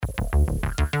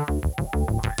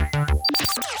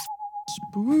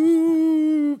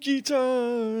Spooky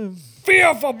time.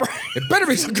 Fearful brain. It better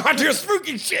be some goddamn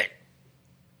spooky shit.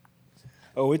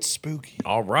 Oh, it's spooky.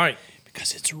 All right.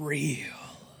 Because it's real.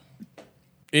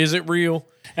 Is it real?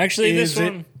 Actually, this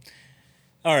one...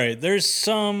 All right, there's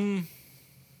some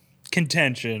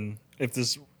contention if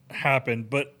this happened,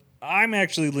 but I'm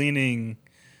actually leaning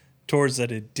towards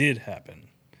that it did happen.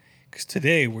 Because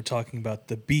today we're talking about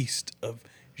the beast of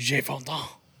Gévaudan.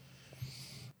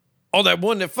 Oh, that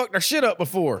one that fucked our shit up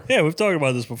before. Yeah, we've talked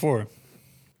about this before.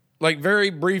 Like, very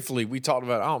briefly, we talked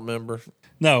about it. I don't remember.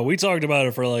 No, we talked about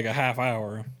it for like a half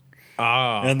hour.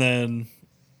 And then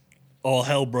all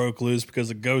hell broke loose because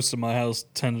the ghosts in my house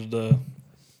tended to...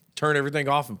 turn everything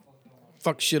off and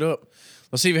fuck shit up.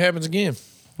 Let's see if it happens again.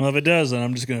 Well, if it does, then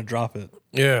I'm just going to drop it.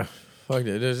 Yeah. Fuck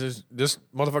it. This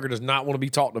motherfucker does not want to be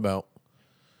talked about.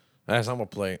 That's how I'm going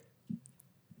to play it.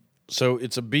 So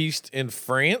it's a beast in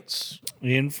France.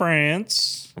 In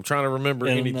France. I'm trying to remember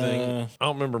anything. I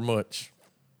don't remember much.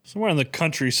 Somewhere in the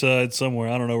countryside somewhere.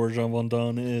 I don't know where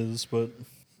Gévaudan is, but...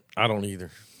 I don't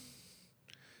either.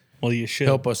 Well, you should.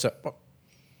 Help us out. What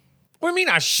do you mean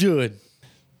I should?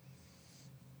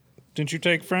 Didn't you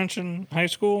take French in high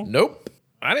school? Nope.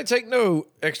 I didn't take no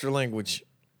extra language.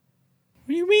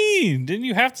 What do you mean? Didn't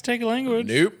you have to take a language?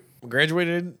 Nope.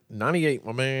 Graduated in 98,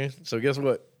 my man. So guess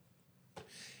what?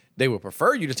 They would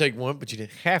prefer you to take one, but you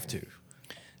didn't have to.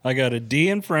 I got a D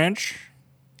in French.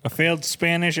 I failed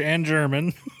Spanish and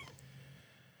German.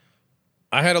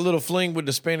 I had a little fling with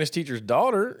the Spanish teacher's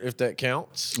daughter, if that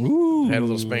counts. Ooh. I had a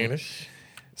little Spanish.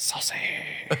 Saucy.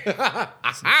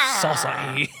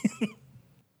 Saucy.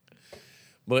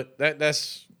 But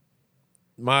that's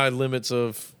my limits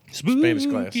of Spooky. Spanish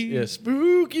class. Yeah,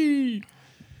 spooky.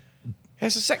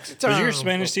 That's a sexy time. Was your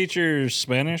Spanish teacher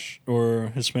Spanish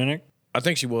or Hispanic? I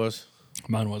think she was.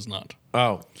 Mine was not.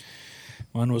 Oh.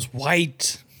 Mine was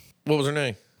white. What was her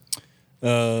name?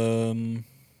 Mrs.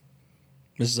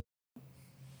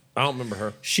 I don't remember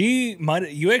her.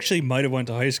 You actually might have went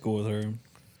to high school with her.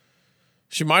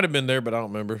 She might have been there, but I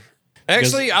don't remember.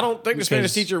 Actually, I don't think the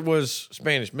Spanish teacher was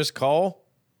Spanish. Miss Call?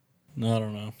 No, I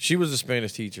don't know. She was the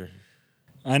Spanish teacher.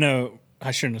 I know.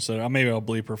 I shouldn't have said it. Maybe I'll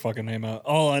bleep her fucking name out.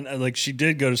 She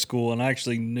did go to school, and I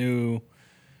actually knew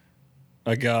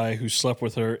a guy who slept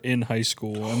with her in high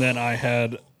school, and then I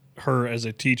had her as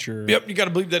a teacher. Yep, you got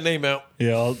to bleep that name out.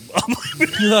 Yeah, I'll bleep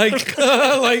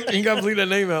it. like you got to bleep that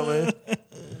name out, man.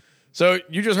 So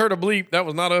you just heard a bleep. That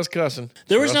was not us cussing.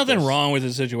 There was nothing wrong with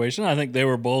the situation. I think they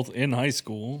were both in high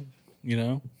school, you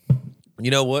know? You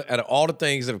know what? Out of all the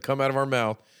things that have come out of our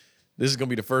mouth, this is going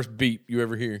to be the first beep you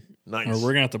ever hear. Nice. Or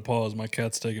we're going to have to pause. My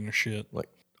cat's taking a shit. Like,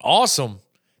 awesome.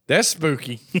 That's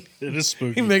spooky. It is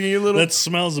spooky. He's making you a little... That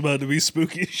smells about to be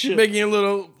spooky shit. Making you a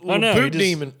little poop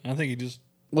demon. I think he just...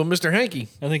 Well, Mr. Hanky.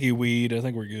 I think he weed. I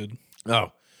think we're good.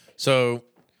 Oh. So,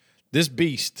 this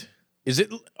beast, is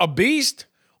it a beast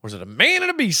or is it a man in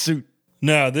a beast suit?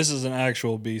 No, this is an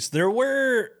actual beast. There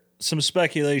were some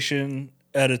speculation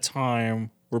at a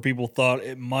time where people thought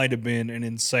it might have been an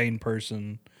insane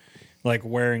person, like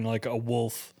wearing like a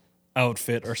wolf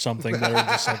outfit or something that are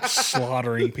just like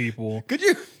slaughtering people. Could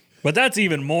you? But that's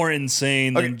even more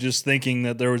insane than just thinking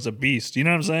that there was a beast. You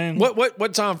know what I'm saying?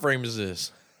 What time frame is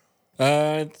this?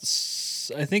 I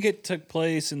think it took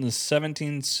place in the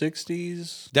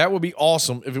 1760s. That would be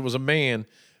awesome if it was a man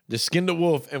that skinned a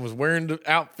wolf and was wearing the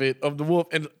outfit of the wolf.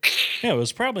 And yeah, it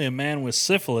was probably a man with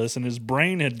syphilis and his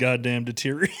brain had goddamn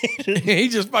deteriorated. He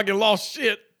just fucking lost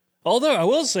shit. Although I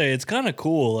will say it's kind of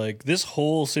cool. Like this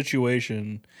whole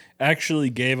situation actually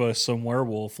gave us some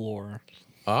werewolf lore.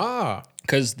 Ah.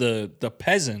 Because the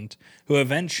peasant who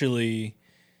eventually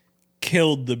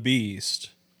killed the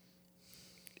beast,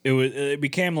 it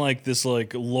became like this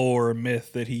like lore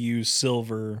myth that he used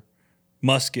silver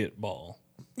musket ball.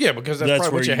 Yeah, because that's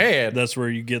probably what you had. That's where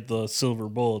you get the silver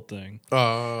bullet thing.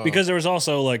 Because there was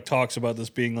also like talks about this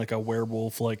being like a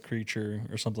werewolf-like creature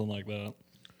or something like that.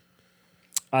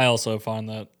 I also find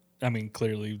that,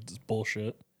 clearly it's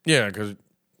bullshit. Yeah, because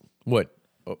what?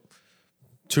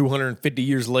 250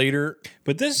 years later?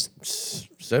 But this...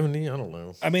 70? I don't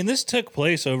know. This took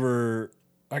place over...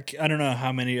 I don't know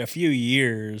how many, a few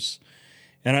years,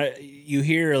 and you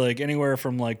hear like anywhere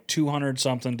from like 200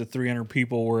 something to 300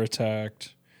 people were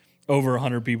attacked, over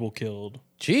 100 people killed.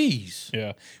 Jeez.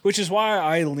 Yeah, which is why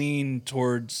I lean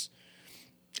towards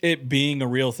it being a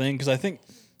real thing, because I think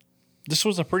this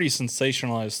was a pretty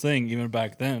sensationalized thing even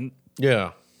back then.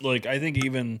 Yeah. Like I think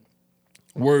even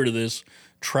word of this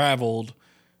traveled,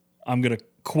 I'm gonna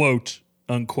quote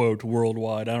unquote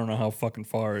worldwide. I don't know how fucking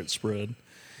far it spread,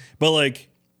 but like.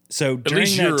 So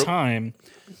during that time,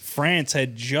 France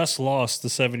had just lost the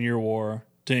 7-Year War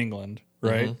to England,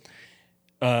 right?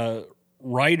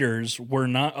 Writers were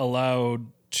not allowed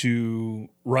to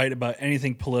write about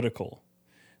anything political.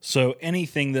 So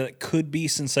anything that could be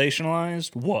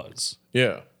sensationalized was.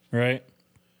 Yeah. Right?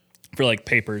 For like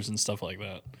papers and stuff like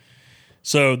that.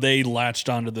 So they latched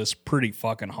onto this pretty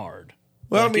fucking hard.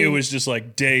 Well, like, I mean, it was just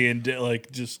like day and day,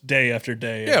 like just day after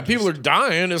day. Yeah, people are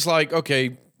dying. It's like,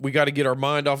 okay, we got to get our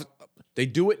mind off. They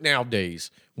do it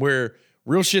nowadays where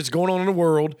real shit's going on in the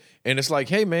world. And it's like,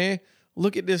 hey, man,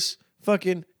 look at this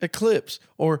fucking eclipse.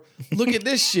 Or look at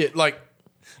this shit. Like,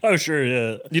 oh, sure,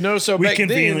 yeah. you know, so we back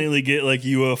conveniently get like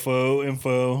UFO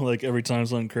info like every time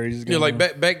something crazy is going on.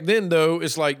 Like back then, though,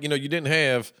 it's like, you know, you didn't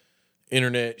have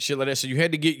internet, shit like that. So you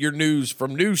had to get your news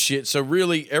from news shit. So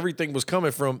really everything was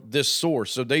coming from this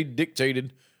source. So they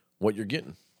dictated what you're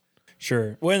getting.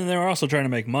 Sure. Well, and they're also trying to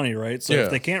make money, right? So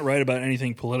if they can't write about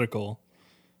anything political,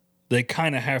 they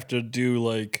kind of have to do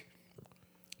like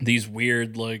these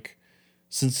weird, like,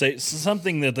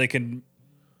 something that they can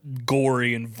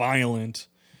gory and violent.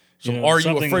 So are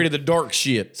you afraid of the dark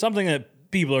shit? Something that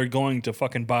people are going to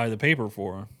fucking buy the paper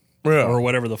for. Yeah. Or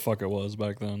whatever the fuck it was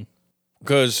back then.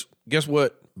 Because guess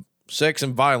what? Sex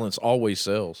and violence always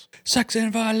sells. Sex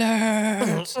and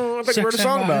violence. I think we heard a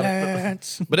song about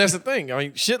it. But that's the thing. I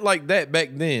mean, shit like that back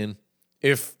then,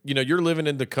 if, you know, you're living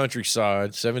in the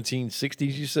countryside,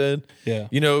 1760s, you said? Yeah.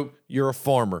 You know, you're a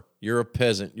farmer. You're a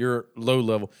peasant. You're low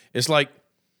level. It's like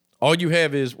all you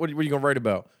have is, what are you going to write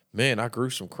about? Man, I grew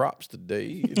some crops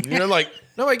today. And, you know, like,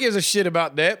 nobody gives a shit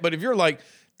about that. But if you're like,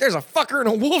 there's a fucker in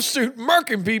a wolf suit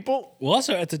murking people. Well,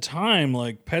 also at the time,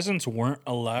 like, peasants weren't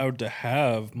allowed to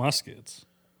have muskets.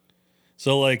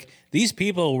 So, like, these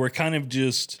people were kind of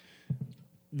just,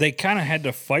 they kind of had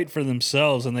to fight for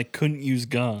themselves and they couldn't use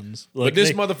guns. Like, but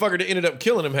this motherfucker that ended up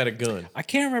killing him had a gun. I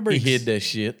can't remember. He hid that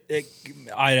shit.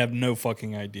 I have no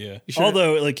fucking idea. Sure?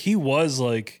 Although, like, he was,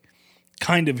 like,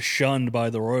 kind of shunned by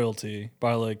the royalty.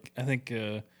 By, like, I think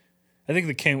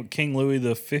the King Louis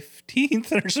the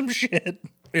 15th or some shit.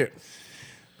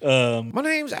 Yeah. My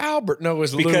name's Albert. No,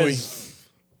 it's Louis.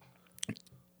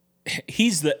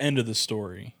 He's the end of the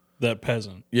story, that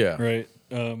peasant. Yeah. Right?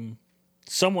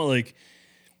 Somewhat like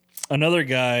another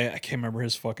guy, I can't remember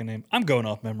his fucking name. I'm going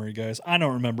off memory, guys. I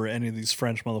don't remember any of these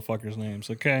French motherfuckers' names,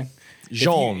 okay?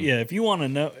 Jean. If you want to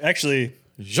know. Actually,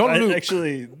 Jean-Luc.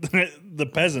 Actually, the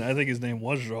peasant, I think his name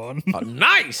was Jean.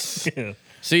 Nice. Yeah.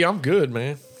 See, I'm good,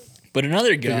 man. But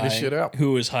another guy this shit out.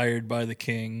 who was hired by the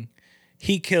king,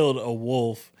 he killed a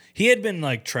wolf. He had been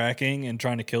like tracking and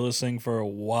trying to kill this thing for a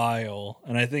while.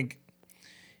 And I think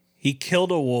he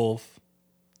killed a wolf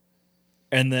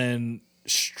and then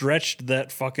stretched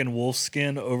that fucking wolf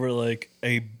skin over like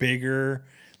a bigger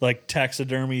like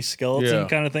taxidermy skeleton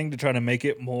kind of thing to try to make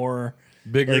it more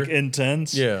bigger, like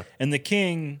intense. Yeah. And the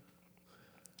king,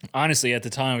 honestly, at the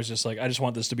time was just like, I just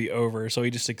want this to be over. So he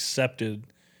just accepted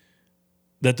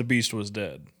that the beast was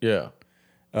dead. Yeah.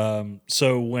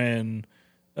 So when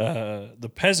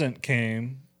the peasant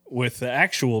came with the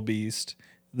actual beast,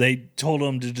 they told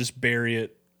him to just bury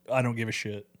it. I don't give a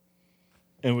shit.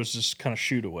 And was just kind of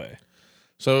shoot away.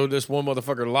 So this one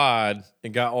motherfucker lied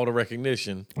and got all the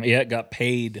recognition. Yeah, it got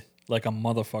paid like a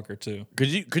motherfucker too.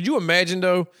 Could you imagine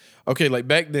though? Okay, like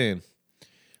back then,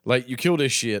 like you kill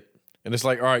this shit and it's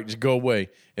like, all right, just go away.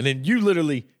 And then you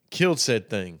literally killed said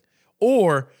thing.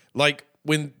 Or like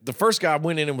when the first guy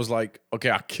went in and was like,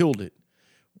 okay, I killed it.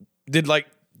 Did like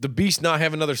the beast not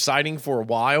have another sighting for a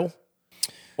while?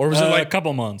 Or was it like a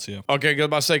couple months, yeah. Okay, I was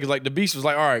about to say, because like the beast was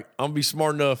like, all right, I'm gonna be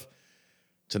smart enough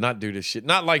to not do this shit.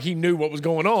 Not like he knew what was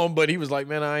going on, but he was like,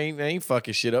 man, I ain't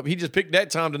fucking shit up. He just picked that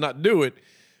time to not do it.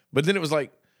 But then it was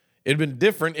like, it'd been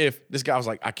different if this guy was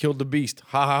like, I killed the beast.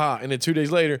 Ha ha ha. And then 2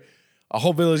 days later, a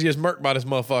whole village gets murked by this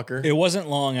motherfucker. It wasn't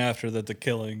long after that the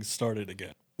killings started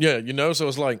again. Yeah, you know, so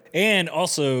it's like. And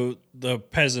also the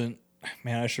peasant,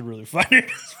 man, I should really find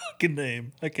his fucking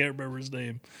name. I can't remember his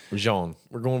name. Jean.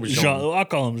 We're going with Jean. Jean. I'll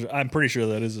call him. I'm pretty sure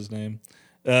that is his name.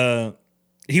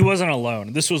 He wasn't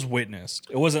alone. This was witnessed.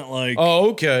 It wasn't like.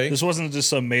 Oh, okay. This wasn't just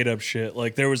some made up shit.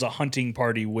 Like there was a hunting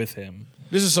party with him.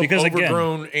 This is some because,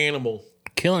 overgrown animal.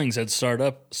 Killings had started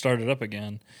up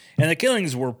again, and the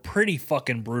killings were pretty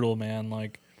fucking brutal, man.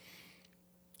 Like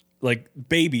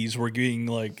babies were getting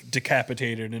like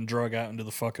decapitated and drug out into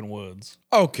the fucking woods.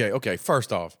 Okay.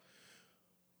 First off,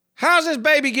 how's this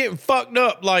baby getting fucked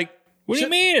up? Like, what do you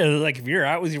mean? Like, if you're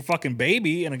out with your fucking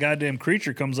baby and a goddamn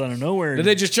creature comes out of nowhere, did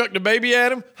they just chuck the baby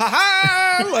at him? Ha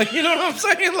ha! Like, you know what I'm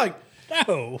saying? Like,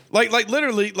 no. Like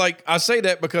literally, like I say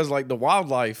that because like the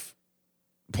wildlife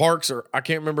parks, or I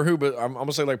can't remember who, but I'm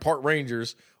gonna say like park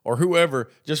rangers or whoever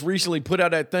just recently put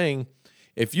out that thing.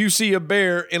 if you see a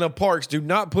bear in a parks, do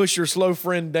not push your slow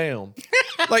friend down.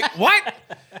 Like, what?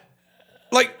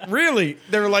 Like, really?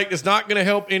 They're like, it's not going to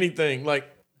help anything. Like,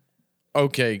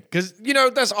 okay. Because,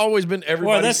 that's always been everybody's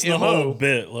Well, that's the MO. whole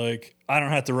bit. Like, I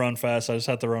don't have to run fast. I just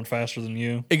have to run faster than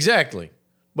you. Exactly.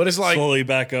 But it's like, Slowly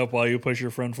back up while you push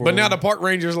your friend forward. but now the park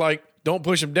ranger's like, don't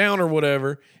push him down or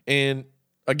whatever. And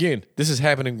again, this is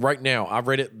happening right now. I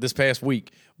read it this past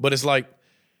week. But it's like,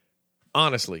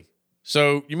 honestly.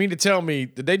 So you mean to tell me,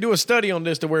 did they do a study on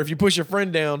this to where if you push your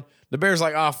friend down, the bear's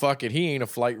like, fuck it. He ain't a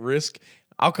flight risk.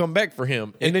 I'll come back for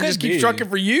him. And then just keep trucking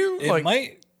for you? It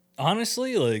might,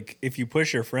 honestly, like, if you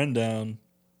push your friend down,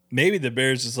 maybe the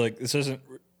bear's just like, this isn't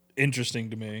interesting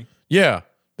to me. Yeah.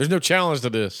 There's no challenge to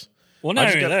this. Well,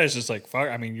 not even that. It's just like, fuck.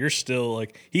 I mean, you're still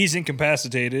like, he's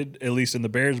incapacitated, at least in the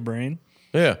bear's brain.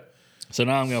 Yeah. So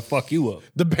now I'm going to fuck you up.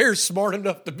 The bear's smart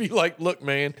enough to be like, look,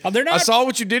 man, They're not. I saw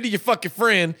what you did to your fucking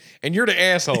friend, and you're the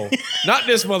asshole. Not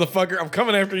this motherfucker. I'm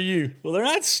coming after you. Well, they're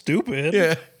not stupid.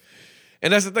 Yeah.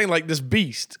 And that's the thing, like this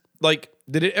beast, like,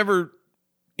 did it ever,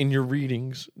 in your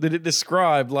readings, did it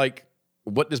describe, like,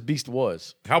 what this beast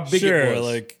was? How big it was?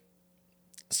 Like,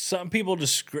 some people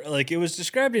like, it was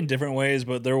described in different ways,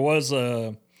 but there were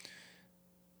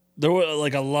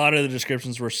like a lot of the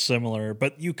descriptions were similar,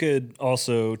 but you could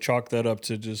also chalk that up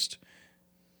to just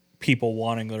people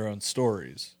wanting their own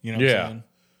stories. You know what I'm saying?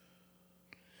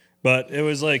 But it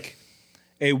was like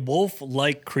a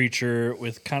wolf-like creature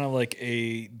with kind of like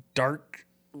a dark,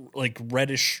 like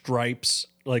reddish stripes,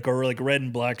 like or like red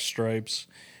and black stripes,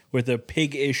 with a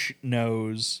pig-ish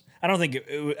nose. I don't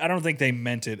think they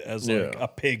meant it as like a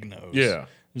pig nose. Yeah,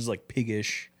 it was like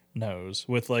piggish nose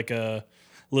with like a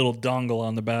little dongle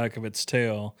on the back of its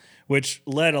tail, which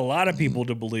led a lot of people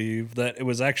to believe that it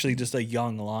was actually just a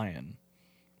young lion.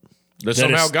 That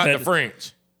somehow got to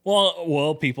France.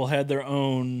 Well, people had their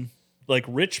own, like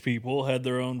rich people had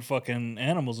their own fucking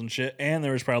animals and shit, and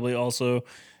there was probably also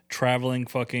traveling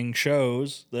fucking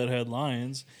shows that had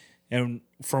lions, and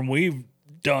from we've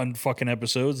done fucking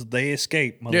episodes, they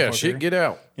escape, motherfucker. Yeah, shit, get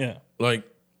out. Yeah. Like,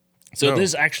 so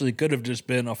this actually could have just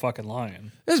been a fucking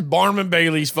lion. This is Barnum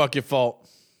Bailey's fucking fault.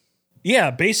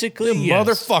 Yeah, basically, yes.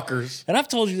 Motherfuckers. And I've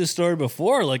told you this story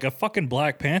before. Like, a fucking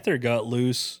Black Panther got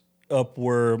loose up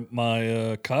where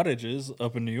my cottage is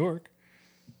up in New York.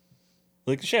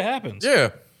 Like, shit happens. Yeah.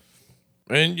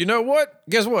 And you know what?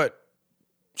 Guess what?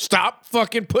 Stop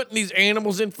fucking putting these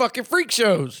animals in fucking freak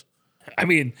shows. I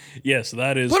mean, yes,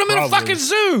 that is. Put them in a fucking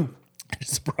zoo.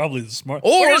 It's probably the smart.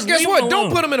 Or guess what?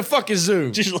 Don't put them in a fucking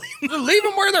zoo. Just leave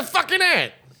them where they're fucking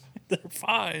at. They're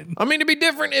fine. I mean, it'd be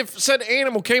different if said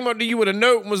animal came up to you with a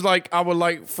note and was like, I would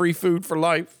like free food for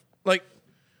life. Like,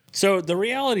 so the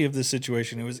reality of this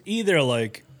situation, it was either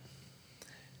like,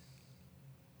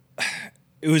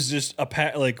 it was just a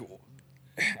pack, like,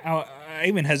 I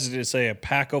even hesitate to say a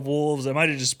pack of wolves. It might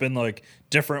have just been like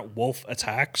different wolf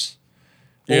attacks.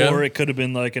 Yeah. Or it could have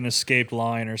been like an escaped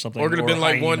lion or something. Or it could have been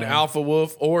like hyena. one alpha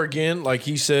wolf. Or again, like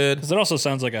he said, because it also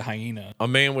sounds like a hyena. A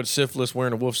man with syphilis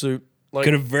wearing a wolf suit. Like,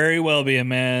 could have very well be a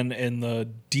man in the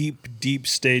deep, deep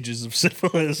stages of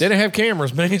syphilis. They didn't have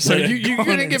cameras, man. So you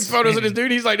didn't get photos of this insane.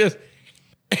 dude. He's like this.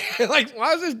 Like,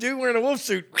 why is this dude wearing a wolf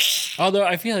suit? Although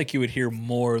I feel like you would hear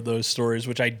more of those stories,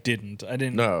 which I didn't. I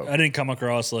didn't come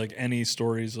across like any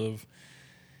stories of.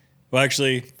 Well,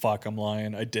 actually, fuck, I'm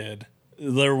lying. I did.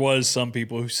 There was some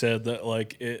people who said that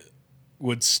like it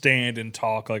would stand and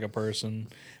talk like a person,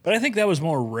 but I think that was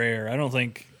more rare. I don't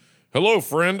think. Hello,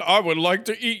 friend. I would like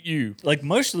to eat you. Like,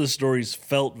 most of the stories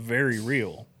felt very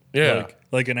real. Yeah.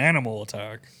 Like an animal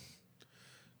attack.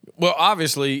 Well,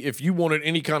 obviously, if you wanted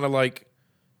any kind of like,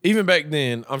 even back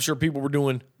then, I'm sure people were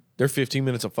doing their 15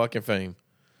 minutes of fucking fame.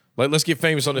 Like, let's get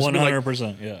famous on this.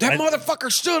 100%. Yeah. That motherfucker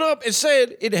stood up and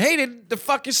said it hated the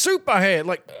fucking soup I had.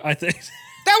 Like, I think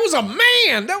that was a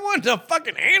man. That wasn't a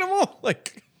fucking animal.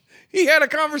 Like, he had a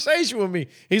conversation with me.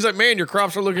 He's like, man, your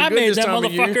crops are looking good this time of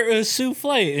year. I made that motherfucker a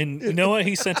souffle, and you know what?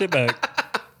 He sent it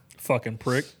back. Fucking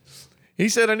prick. He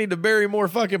said I need to bury more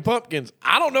fucking pumpkins.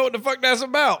 I don't know what the fuck that's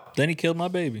about. Then he killed my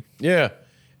baby. Yeah.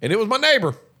 And it was my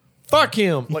neighbor. Fuck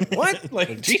him. Like, what?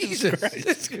 Like,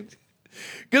 Jesus.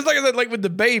 Because like I said, like with the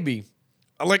baby,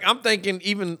 like I'm thinking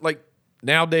even like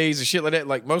nowadays and shit like that,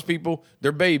 like most people,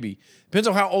 their baby. Depends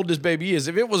on how old this baby is.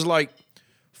 If it was like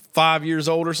 5 years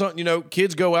old or something, you know,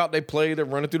 kids go out, they play, they're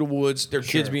running through the woods, they're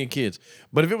kids being kids.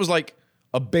 But if it was like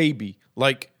a baby,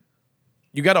 like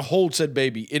you got to hold said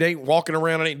baby. It ain't walking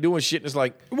around, it ain't doing shit. And it's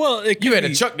like, well, you had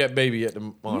to chuck that baby at the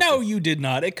monster. No, you did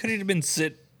not. It could have been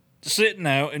sitting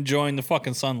out enjoying the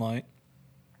fucking sunlight.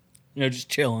 You know, just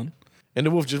chilling. And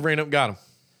the wolf just ran up and got him.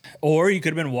 Or you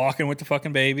could have been walking with the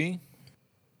fucking baby.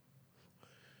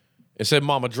 and said,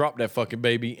 "Mama, drop that fucking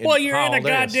baby." And Well, you're in a hauled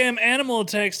ass. goddamn animal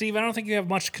attack, Steve. I don't think you have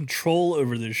much control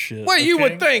over this shit. Well, you okay?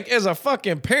 would think as a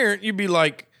fucking parent, you'd be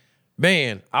like,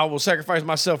 "Man, I will sacrifice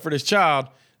myself for this child."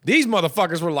 These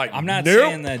motherfuckers were like, I'm not nope.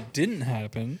 saying that didn't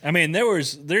happen. I mean,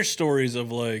 there's stories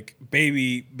of like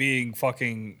baby being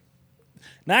fucking.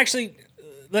 Now, actually,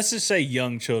 let's just say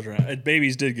young children.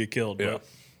 Babies did get killed. Yeah. But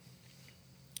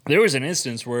there was an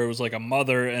instance where it was like a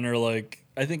mother and her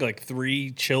I think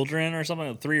 3 children or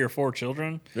something, 3 or 4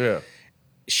 children. Yeah.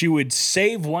 She would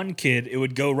save one kid, it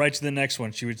would go right to the next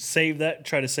one. She would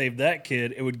try to save that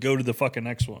kid, it would go to the fucking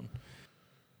next one.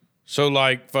 So,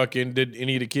 like, fucking, did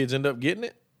any of the kids end up getting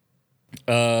it?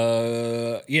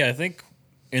 Yeah, I think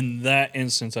in that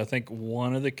instance, I think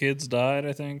one of the kids died,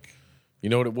 I think. You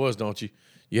know what it was, don't you?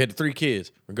 You had 3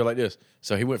 kids. We go like this.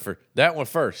 So he went for that one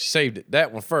first. Saved it.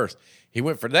 That one first. He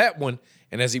went for that one,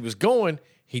 and as he was going,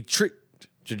 he tricked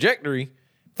trajectory.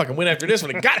 Fucking went after this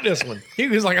one and got this one. He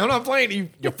was like, "I'm not playing you.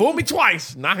 You fooled me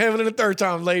twice. Not having it a third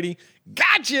time, lady.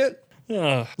 Gotcha."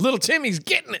 Little Timmy's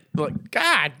getting it. Like,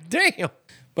 god damn.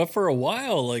 But for a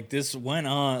while, like, this went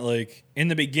on, like, in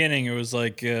the beginning, it was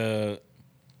like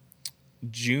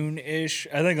June-ish.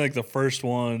 I think, like, the first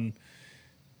one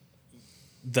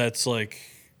that's, like,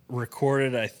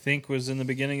 recorded, I think, was in the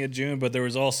beginning of June. But there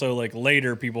was also, like,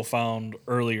 later people found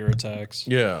earlier attacks.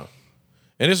 Yeah.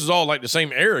 And this is all like the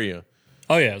same area.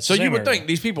 Oh, yeah. So you would think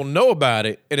these people know about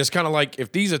it. And it's kind of like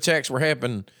if these attacks were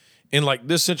happening in, like,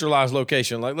 this centralized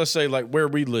location, like, let's say, like, where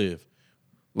we live.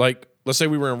 Like, let's say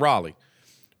we were in Raleigh.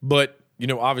 But, you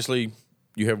know, obviously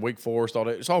you have Wake Forest, all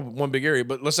that. It's all one big area.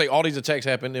 But let's say all these attacks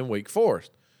happened in Wake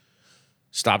Forest.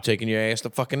 Stop taking your ass to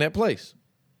fucking that place.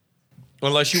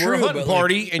 Unless you were a hunting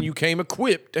party and you came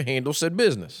equipped to handle said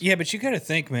business. Yeah, but you got to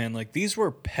think, man, like, these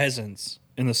were peasants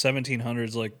in the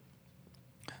 1700s, like,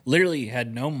 literally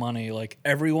had no money. Like,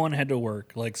 everyone had to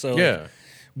work. Like, so Yeah.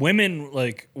 women,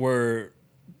 like, were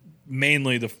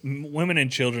mainly women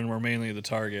and children were mainly the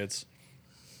targets.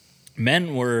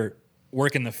 Men were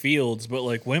working the fields, but,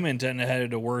 like, women had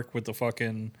to work with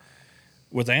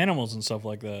with animals and stuff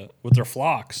like that, with their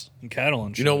flocks and cattle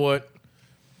and shit. You know what?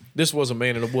 This was a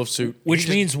man in a wolf suit. Which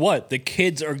means what? The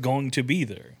kids are going to be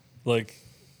there. Like,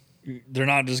 they're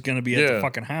not just going to be at the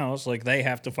fucking house. Like, they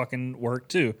have to fucking work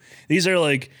too. These are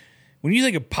like, when you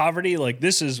think of poverty, like,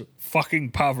 this is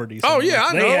fucking poverty. Oh, yeah,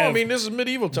 Like, I know. I mean, this is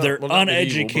medieval time. They're Well, not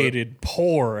uneducated, medieval,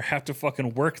 poor, have to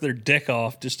fucking work their dick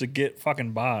off just to get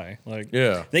fucking by. Like,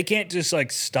 Yeah. they can't just,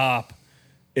 like, stop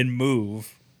and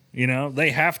move. You know?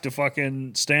 They have to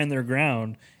fucking stand their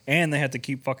ground, and they have to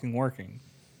keep fucking working.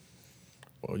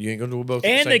 Well, you ain't going to do it both at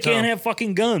And the same they can't time. have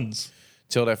fucking guns.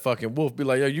 Tell that fucking wolf, be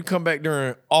like, "Yo, you come back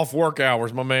during off work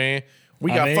hours, my man. We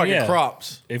got fucking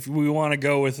crops." If we want to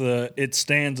go with it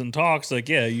stands and talks, like,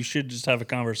 yeah, you should just have a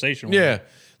conversation with Yeah. them.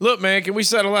 Look, man, can we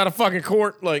settle out of fucking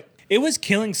court? Like, It was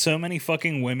killing so many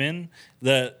fucking women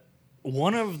that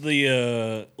one of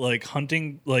the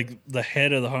hunting, like, the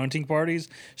head of the hunting parties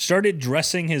started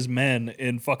dressing his men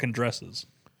in fucking dresses.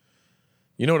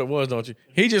 you know what it was, don't you?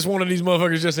 He just wanted these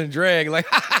motherfuckers just in drag. Like,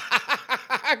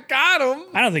 I got him.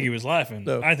 I don't think he was laughing.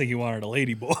 No. I think he wanted a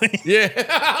lady boy. Yeah,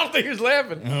 I don't think he was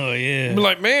laughing. Oh, yeah. Be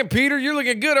like, "Man, Peter, you're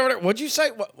looking good over there." What'd you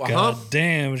say? What, God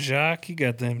damn, Jacques, you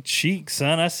got them cheeks,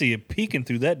 son. I see you peeking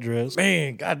through that dress.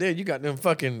 Man, goddamn, you got them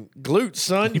fucking glutes,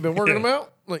 son. You been working them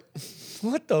out? Like,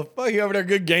 what the fuck? You over there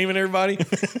good gaming everybody?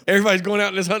 Everybody's going out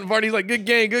in this hunting party. He's like, good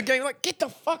game, good game. Like, get the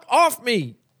fuck off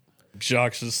me.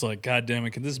 Jacques just like, God damn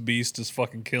it, can this beast just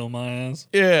fucking kill my ass?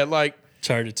 Yeah, like,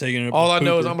 Tired of taking it. all I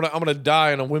know is I'm gonna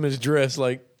die in a women's dress.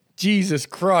 Like, Jesus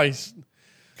Christ.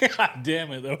 God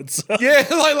damn it, that would suck. Yeah,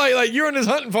 like you're in this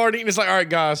hunting party and it's like, "All right,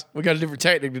 guys, we got a different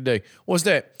tactic today." What's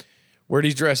that? Wear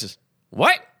these dresses.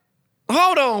 What?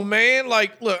 Hold on, man.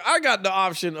 Like, look, I got the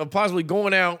option of possibly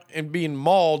going out and being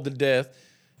mauled to death.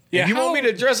 Yeah, If you want me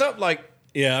to dress up like,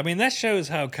 Yeah, I mean, that shows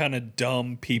how kind of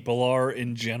dumb people are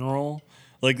in general.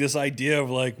 Like, this idea of,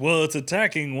 like, well, it's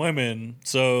attacking women,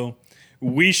 so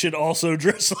we should also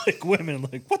dress like women.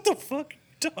 Like, what the fuck are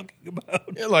you talking about?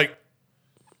 yeah, like,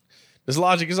 this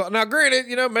logic is now. Granted,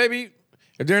 you know, maybe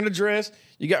if they're in a dress,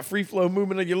 you got free flow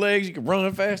movement of your legs, you can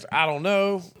run faster. I don't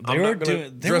know. I'm not gonna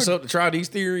dress up to try these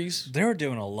theories. They were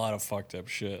doing a lot of fucked up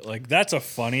shit. Like, that's a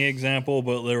funny example,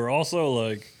 but they were also,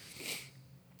 like,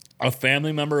 a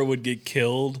family member would get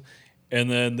killed, and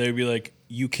then they'd be like,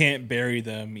 you can't bury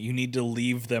them. You need to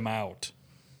leave them out.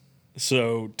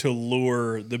 So, to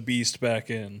lure the beast back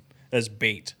in as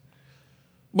bait.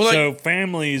 But like, So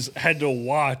families had to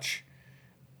watch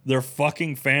their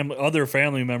fucking other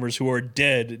family members who are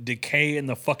dead decay in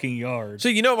the fucking yard.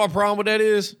 see, you know what my problem with that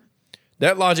is?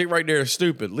 That logic right there is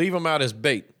stupid. Leave them out as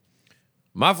bait.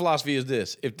 My philosophy is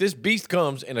this. If this beast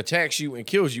comes and attacks you and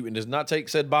kills you and does not take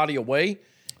said body away,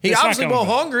 he obviously won't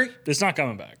hungry. It's not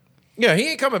coming back. Yeah, he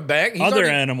ain't coming back. Other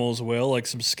animals will, like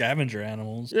some scavenger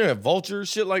animals. Yeah, vultures,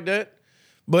 shit like that.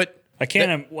 But I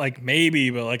can't, maybe,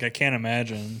 but I can't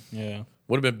imagine. Yeah.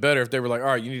 Would have been better if they were like, all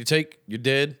right, you need to take your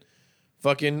dead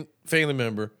fucking family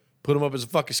member, put him up as a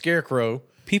fucking scarecrow.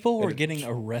 People were getting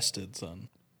arrested, son.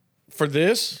 For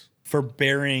this? For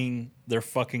burying their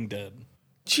fucking dead.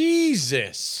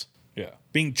 Jesus. Yeah.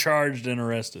 Being charged and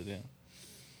arrested, yeah.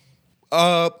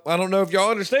 I don't know if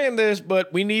y'all understand this,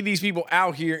 but we need these people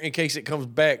out here in case it comes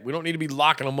back. We don't need to be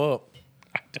locking them up.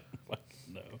 I don't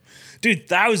fucking know. Dude,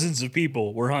 thousands of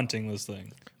people were hunting this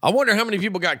thing. I wonder how many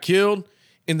people got killed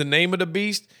in the name of the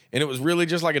beast, and it was really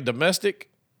just like a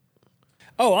domestic.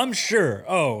 Oh, I'm sure.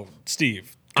 Oh,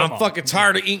 Steve. I'm fucking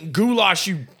tired of eating goulash,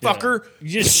 you fucker. You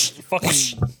just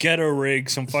fucking ghetto rig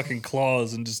some fucking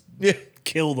claws and just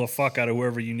kill the fuck out of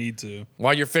whoever you need to.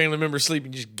 While your family member's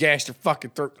sleeping, just gash their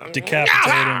fucking throat.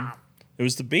 Decapitate him. It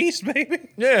was the beast, baby.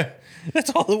 Yeah. That's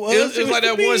all it was. It was like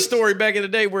that one story back in the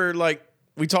day where like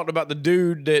we talked about the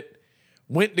dude that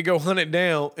went to go hunt it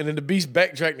down and then the beast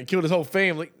backtracked and killed his whole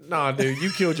family. Nah, dude,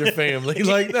 you killed your family.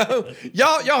 Like, no.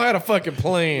 Y'all had a fucking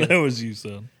plan. That was you,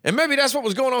 son. And maybe that's what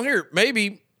was going on here.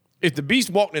 Maybe if the beast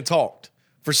walked and talked,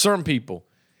 for some people,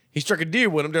 he struck a deal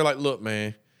with them. They're like, look,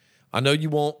 man, I know you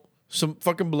want some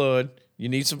fucking blood. You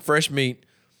need some fresh meat.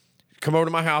 Come over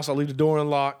to my house. I'll leave the door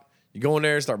unlocked. You go in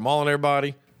there and start mauling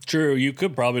everybody. True, you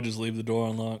could probably just leave the door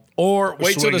unlocked. Or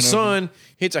wait till the sun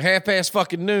hits a half past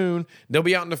fucking noon. They'll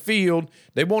be out in the field.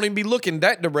 They won't even be looking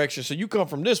that direction. So you come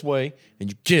from this way and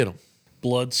you get them.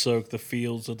 Blood soak the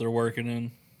fields that they're working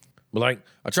in. But like,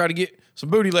 I tried to get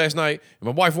some booty last night and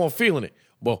my wife wasn't feeling it.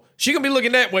 Well, she gonna be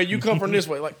looking that way. You come from this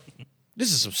way. Like,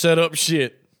 this is some set up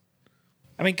shit.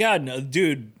 I mean, God, no,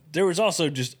 dude, there was also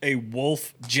just a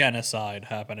wolf genocide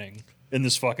happening in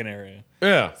this fucking area.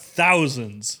 Yeah.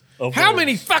 Thousands of How wolves.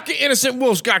 many fucking innocent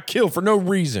wolves got killed for no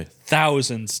reason?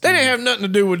 Thousands. They didn't have nothing to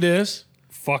do with this.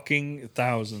 Fucking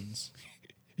thousands.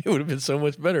 It would have been so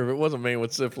much better if it wasn't a man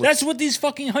with syphilis. That's what these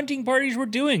fucking hunting parties were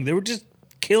doing. They were just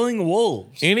killing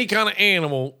wolves. Any kind of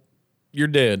animal, you're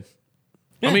dead.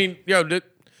 Yeah. I mean,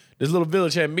 this little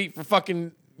village had meat for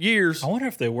fucking years. I wonder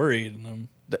if they were eating them.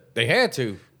 They had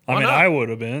to. I mean, I would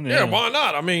have been. Yeah, why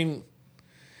not? I mean,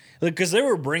 because they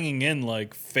were bringing in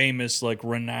like famous, like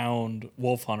renowned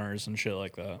wolf hunters and shit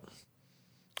like that.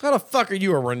 how the fuck are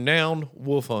you a renowned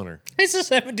wolf hunter? It's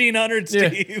the 1700s,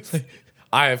 Steve. Yeah.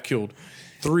 I have killed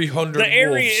 300 The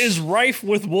area wolves. is rife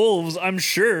with wolves, I'm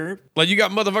sure. Like, you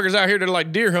got motherfuckers out here that are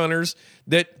like deer hunters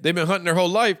that they've been hunting their whole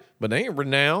life, but they ain't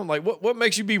renowned. Like, what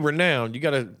makes you be renowned? You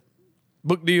got a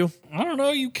book deal? I don't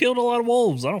know. You killed a lot of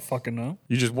wolves. I don't fucking know.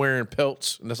 You just wearing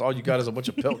pelts, and that's all you got is a bunch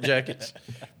of pelt jackets.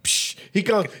 Psh, he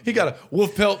got a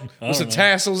wolf pelt with some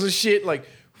tassels and shit. Like,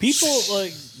 people,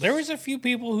 like, there was a few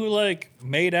people who, like,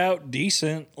 made out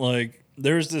decent. Like,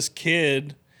 there was this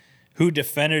kid who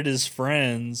defended his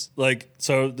friends. Like,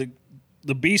 so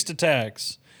the beast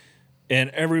attacks, and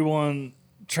everyone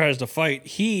tries to fight.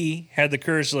 He had the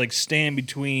courage to, like, stand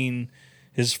between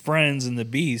his friends and the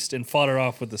beast and fought it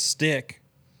off with a stick.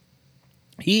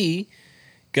 He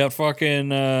got fucking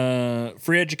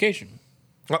free education.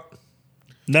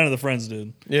 None of the friends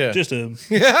did. Yeah. Just him.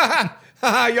 y'all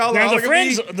Now, all the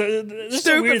friends, be this is a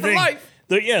stupid weird for thing. life.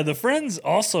 The friends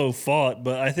also fought,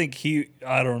 but I think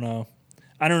I don't know.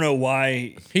 I don't know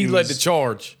why. He led was- the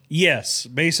charge. Yes,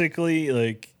 basically,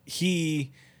 like,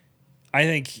 I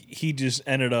think he just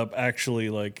ended up actually,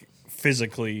 like,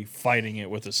 physically fighting it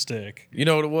with a stick. You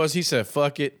know what it was? He said,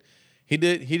 fuck it. He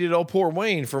did old poor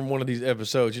Wayne from one of these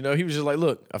episodes. You know, he was just like,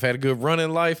 look, I've had a good run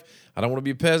in life. I don't want to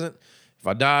be a peasant. If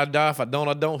I die, I die. If I don't,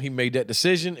 I don't. He made that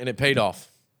decision, and it paid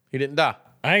off. He didn't die.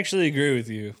 I actually agree with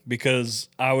you because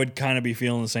I would kind of be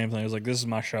feeling the same thing. I was like, this is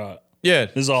my shot. Yeah.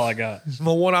 This is all I got. It's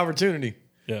my one opportunity.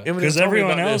 Yeah. Eminem Because told me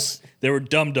everyone about else, this. they were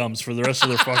dum-dums for the rest of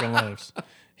their fucking lives.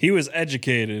 He was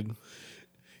educated.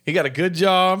 He got a good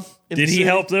job. Did he city.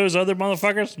 help those other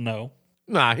motherfuckers? No.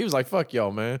 Nah, he was like, fuck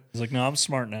y'all, man. He's like, no, I'm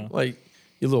smart now. Like,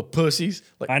 you little pussies.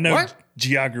 Like, I know what?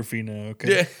 geography now,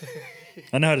 okay? Yeah.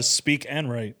 I know how to speak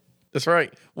and write. That's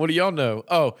right. What do y'all know?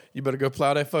 Oh, you better go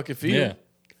plow that fucking field. Yeah.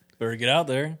 Better get out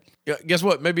there. Yeah, guess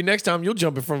what? Maybe next time you'll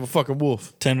jump in front of a fucking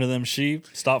wolf. Tend to them sheep.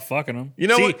 Stop fucking them. You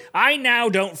know See, what? I now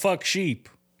don't fuck sheep.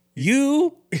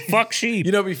 You fuck sheep.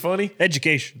 You know what'd be funny?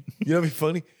 Education. You know what'd be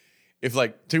funny? If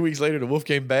like 2 weeks later the wolf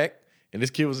came back and this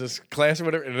kid was in his class or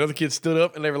whatever, and another kid stood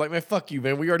up and they were like, man, fuck you,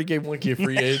 man. We already gave one kid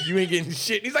free ed. You ain't getting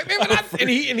shit. And he's like, man, but and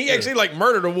he actually like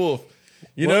murdered a wolf.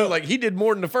 You know, like he did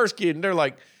more than the first kid. And they're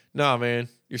like, nah, man,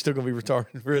 you're still gonna be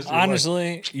retarded. For the rest of your life.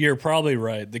 Honestly, you're probably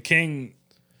right. The king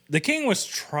was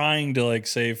trying to like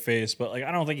save face, but like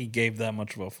I don't think he gave that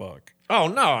much of a fuck. Oh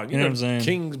no, You know what I'm saying?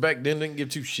 Kings back then didn't give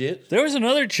two shits. There was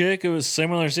another chick. It was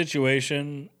similar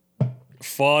situation.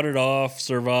 Fought it off,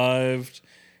 survived,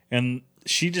 and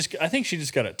I think she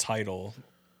just got a title.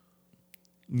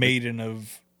 Maiden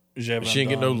of Gévaudan. She didn't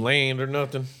get no land or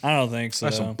nothing. I don't think so.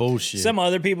 That's some bullshit. Some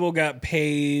other people got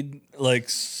paid like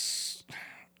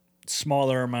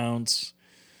smaller amounts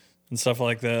and stuff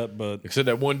like that, but Except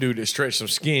that one dude that stretched some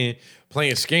skin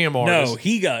playing scam artist. no,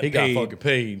 he got fucking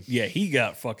paid. Yeah, he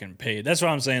got fucking paid. That's what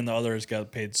I'm saying. The others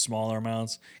got paid smaller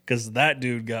amounts because that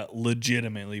dude got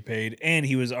legitimately paid, and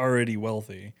he was already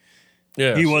wealthy.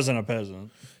 Yeah, He wasn't a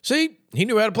peasant. See, he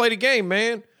knew how to play the game,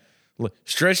 man.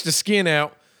 Stretch the skin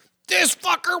out. This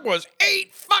fucker was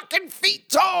 8 fucking feet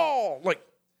tall. Like,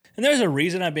 And there's a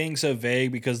reason I'm being so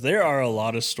vague because there are a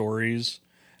lot of stories,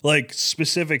 like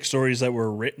specific stories that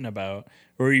were written about,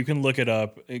 where you can look it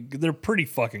up. They're pretty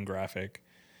fucking graphic.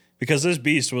 Because this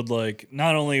beast would like,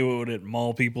 not only would it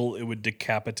maul people, it would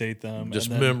decapitate them.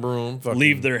 dismember them.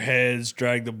 Leave their heads,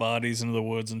 drag the bodies into the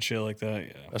woods and shit like that.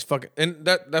 Yeah. That's fucking, and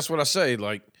that's what I say.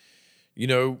 Like, you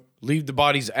know, leave the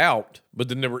bodies out. But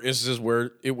then there were instances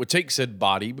where it would take said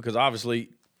body because obviously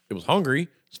it was hungry.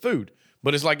 It's food.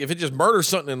 But it's like if it just murders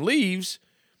something and leaves,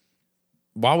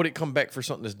 why would it come back for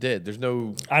something that's dead? There's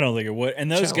no. I don't think it would.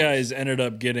 And those challenge. guys ended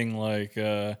up getting like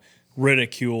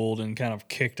ridiculed and kind of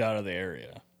kicked out of the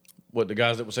area. What, the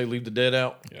guys that would say leave the dead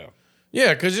out? Yeah.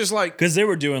 Yeah, because just like. Because they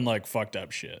were doing like fucked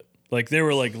up shit. Like they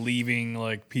were like leaving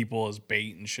like people as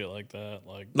bait and shit like that.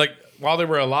 Like while they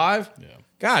were alive? Yeah.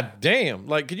 God damn.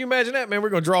 Like, could you imagine that, man? We're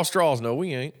going to draw straws. No,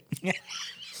 we ain't.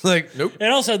 Like, nope.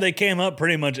 And also they came up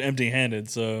pretty much empty handed.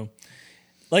 So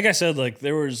like I said, like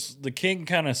the king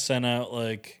kind of sent out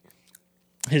like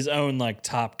his own like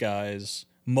top guys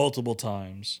multiple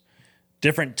times.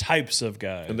 Different types of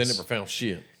guys. And they never found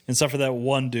shit. Except for that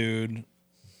one dude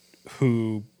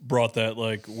who brought that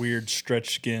like weird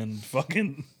stretch skinned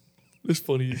fucking It's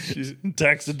funny as shit.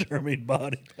 taxidermied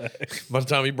body back. By the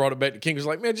time he brought it back, the king was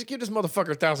like, man, just give this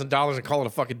motherfucker $1,000 and call it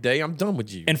a fucking day. I'm done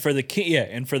with you. And for the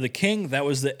king, that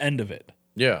was the end of it.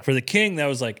 Yeah. For the king, that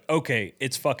was like, okay,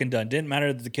 it's fucking done. Didn't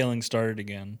matter that the killing started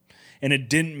again. And it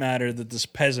didn't matter that this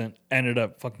peasant ended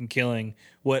up fucking killing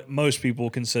what most people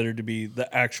consider to be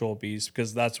the actual beast,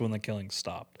 because that's when the killing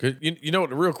stopped. 'Cause you know what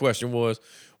the real question was?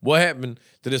 What happened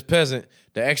to this peasant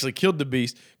that actually killed the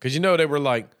beast? Because you know they were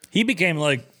like, He became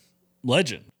like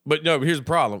legend. but no, but here's the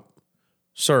problem.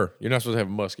 Sir, you're not supposed to have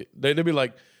a musket. They'd be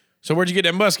like, so where'd you get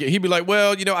that musket? He'd be like,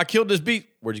 well, you know, I killed this beast.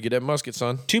 Where'd you get that musket,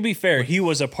 son? To be fair, he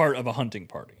was a part of a hunting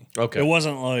party. Okay. It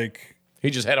wasn't like,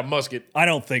 He just had a musket. I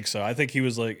don't think so. I think it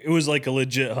was like a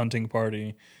legit hunting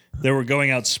party. They were going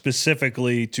out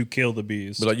specifically to kill the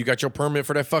beast. But like, you got your permit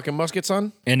for that fucking musket,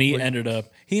 son? And he ended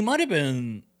up, he might have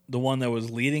been the one that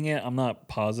was leading it. I'm not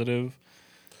positive.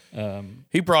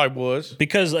 He probably was.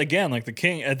 Because again, like the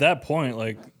king at that point,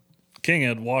 like king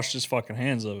had washed his fucking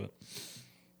hands of it.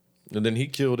 And then he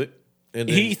killed it. And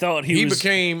then He thought he was-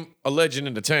 became a legend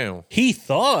in the town. He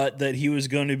thought that he was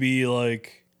going to be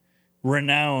like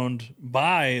renowned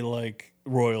by like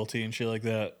royalty and shit like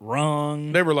that.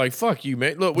 Wrong. They were like, fuck you,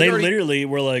 man. Look, They literally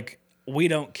were like, we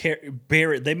don't care.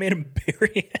 Bury it. They made him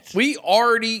bury it. we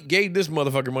already gave this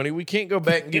motherfucker money. We can't go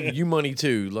back and give you money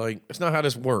too. Like, that's not how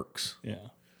this works. Yeah.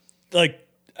 Like,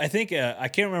 I think, I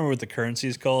can't remember what the currency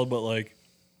is called, but like,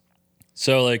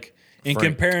 so like in Franc.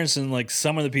 comparison, like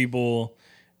some of the people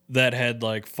that had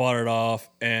like fought it off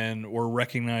and were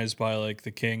recognized by like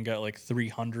the king got like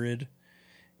 300.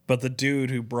 But the dude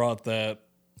who brought that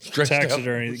Stretched out.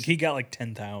 taxidermy, he got like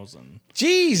 10,000.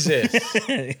 Jesus.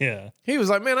 Yeah. He was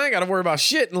like, man, I ain't got to worry about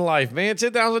shit in life, man.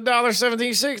 $10,000,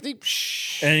 1760.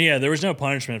 Psh. And yeah, there was no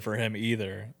punishment for him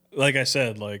either. Like I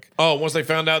said, like, Oh, once they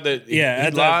found out that he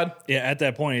at lied? at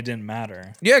that point, it didn't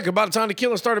matter. Yeah, because by the time the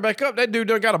killing started back up, that dude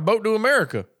done got a boat to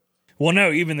America. Well,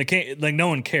 no, even the king, like, no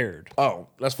one cared. Oh,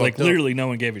 that's fucked Like, up. literally, no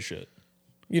one gave a shit.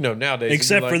 You know, nowadays. it'd be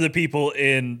Except like- for the people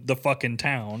in the fucking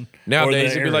town.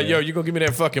 Nowadays, or the it'd be like, yo, area. you going to give me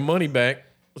that fucking money back.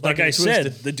 Let's not Like get I it said,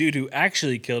 twisted. the dude who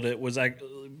actually killed it was,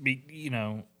 you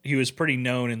know, he was pretty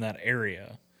known in that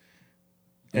area.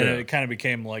 And Yeah. it kind of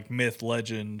became like myth,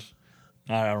 legend.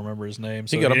 I don't remember his name.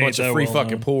 So He got a ain't bunch of that free well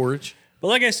fucking known. porridge. But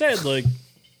like I said, like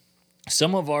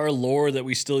some of our lore that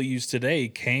we still use today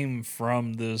came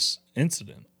from this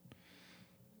incident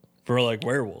for like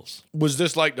werewolves. Was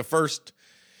this like the first?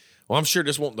 Well, I'm sure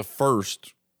this wasn't the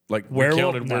first Like Werewolf?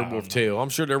 recounted No, werewolf no. tale. I'm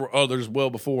sure there were others well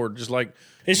before. Just like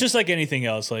It's just like anything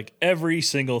else. Like every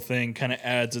single thing kind of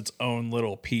adds its own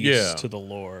little piece Yeah. to the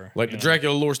lore. the you know?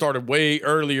 Dracula lore started way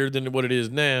earlier than what it is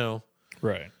now.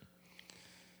 Right.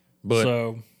 But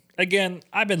So again,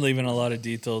 I've been leaving a lot of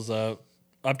details out.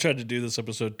 I've tried to do this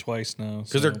episode twice now.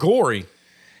 because they're gory.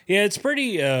 Yeah, it's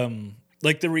pretty.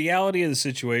 Like the reality of the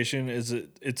situation is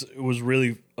it was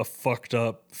really a fucked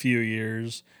up few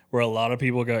years where a lot of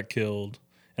people got killed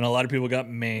and a lot of people got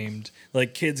maimed.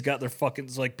 Like kids got their fucking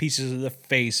like pieces of the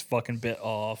face fucking bit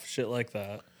off, shit like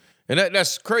that. And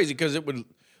that's crazy because it would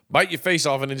bite your face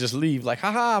off and then just leave. Like,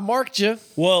 haha, I marked you.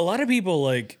 Well, a lot of people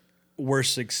like were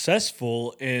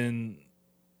successful in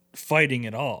fighting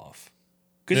it off.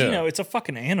 Because, you Yeah. know, it's a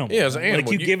fucking animal. Yeah, it's an animal.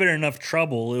 Like, you You- give it enough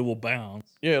trouble, it will bounce.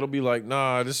 Yeah, it'll be like,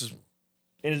 nah, this is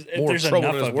If More there's trouble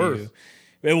enough than it's of worth. you,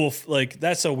 it will, like,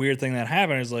 that's a weird thing that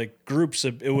happened is, like, groups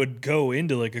of, it would go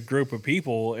into, like, a group of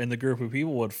people, and the group of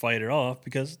people would fight it off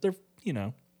because they're, you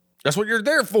know, that's what you're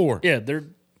there for. yeah, they're,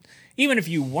 even if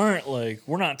you weren't, like,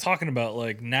 we're not talking about,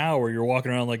 like, now where you're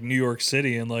walking around, like, New York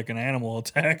City and, like, an animal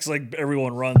attacks, like,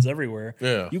 everyone runs everywhere.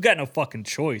 Yeah. You got no fucking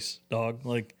choice, dog.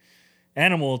 Like,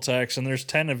 animal attacks, and there's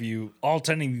 10 of you, all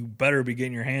 10 of you better be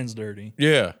getting your hands dirty.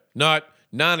 Yeah, not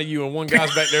 9 of you and one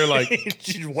guy's back there like,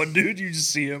 Just one dude, you just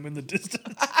see him in the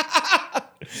distance.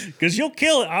 Because you'll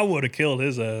kill it. I would have killed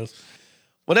his ass.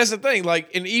 well, that's the thing.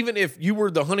 Like, and even if you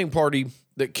were the hunting party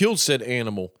that killed said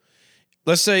animal,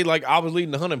 let's say like I was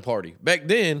leading the hunting party. Back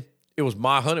then, it was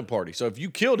my hunting party. So if you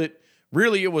killed it,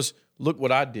 really it was, look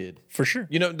what I did. For sure.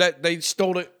 You know, that they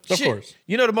stole it. Of Shit. course.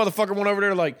 You know the motherfucker went over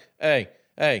there like, hey,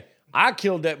 I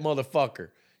killed that motherfucker.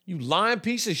 You lying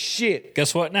piece of shit.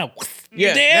 Guess what? Now,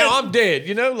 Yeah, dead. now I'm dead.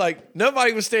 You know, like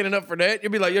nobody was standing up for that.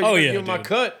 You'd be like, yo, Oh, you yeah, give my dude.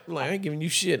 cut. I'm like, I ain't giving you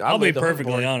shit. I'll be laid the hunting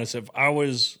perfectly party. honest. If I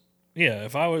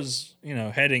was, you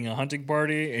know, heading a hunting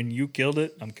party and you killed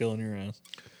it, I'm killing your ass.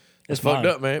 It's Fucked mine.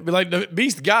 up, man. Be like, the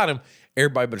beast got him.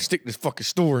 Everybody better stick to this fucking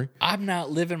story. I'm not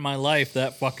living my life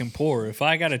that fucking poor. If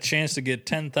I got a chance to get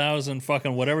 10,000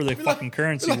 fucking whatever the fucking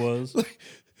currency was, But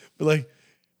like,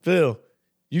 Phil,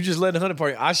 you just led the hunting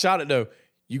party. I shot it though.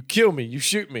 You kill me. You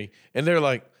shoot me. And they're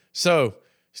like, so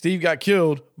Steve got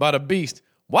killed by the beast.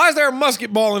 Why is there a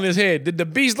musket ball in his head? Did the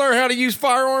beast learn how to use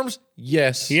firearms?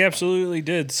 Yes. he absolutely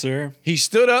did, sir. He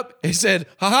stood up and said,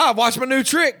 haha, watch my new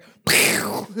trick. He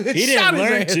didn't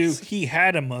learn to. He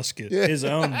had a musket, his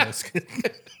own musket.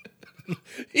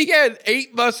 He had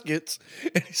 8 muskets.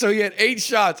 So he had 8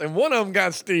 shots, and one of them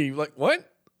got Steve. Like, what?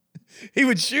 He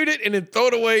would shoot it and then throw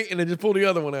it away and then just pull the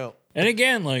other one out. And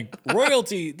again, like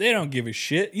royalty, they don't give a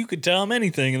shit. You could tell them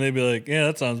anything, and they'd be like, "Yeah,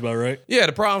 that sounds about right." Yeah,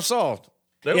 the problem solved.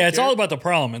 They don't Yeah, it's care. all about the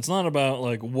problem. It's not about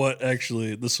like what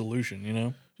actually the solution. You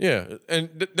know? Yeah,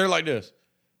 and they're like this.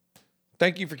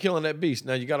 Thank you for killing that beast.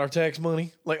 Now you got our tax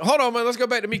money. Like, hold on, man. Let's go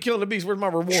back to me killing the beast. Where's my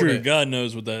reward? True. at? God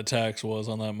knows what that tax was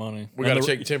on that money. We got to And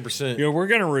the- take 10% Yeah, we're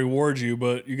gonna reward you,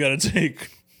 but you got to take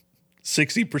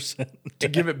 60%. to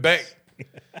give it back.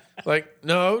 Like,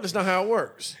 no, that's not how it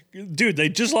works. Dude, they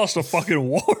just lost a fucking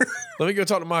war. Let me go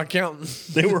talk to my accountant.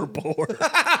 They were poor.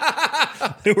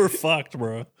 They were fucked,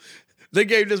 bro. They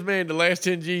gave this man the last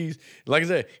 10 G's. Like I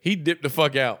said, he dipped the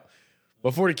fuck out.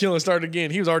 Before the killing started again,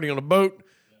 he was already on a boat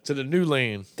to the new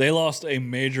land. They lost a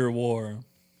major war,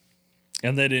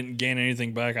 and they didn't gain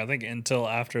anything back, I think, until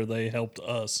after they helped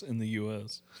us in the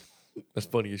U.S. That's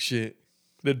funny as shit.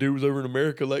 The dude was over in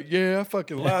America like, yeah, I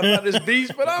fucking lied about this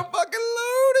beast, but I'm fucking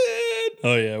loaded.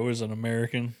 Oh, yeah, it was an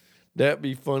American. That'd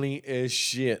be funny as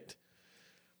shit.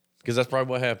 Because that's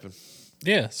probably what happened.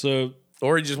 Yeah, so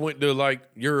Or he just went to like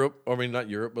Europe. I mean, not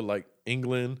Europe, but like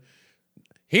England.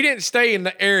 He didn't stay in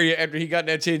the area after he got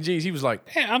that 10 G's. He was like,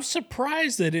 hey, I'm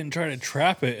surprised they didn't try to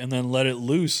trap it and then let it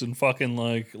loose in fucking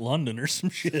like London or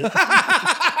some shit.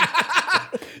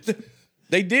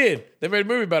 they did. They made a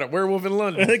movie about it, Werewolf in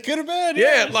London. They could have been.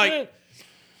 Yeah, like- shit.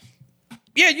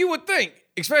 Yeah, you would think,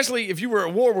 especially if you were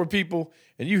at war with people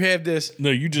and you have this No,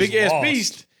 you just big ass lost.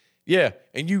 beast. Yeah,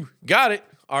 and you got it.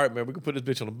 All right, man, we can put this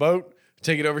bitch on a boat,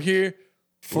 take it over here,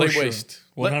 For lay sure. waste.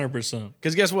 100%.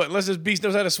 Because guess what? Unless this beast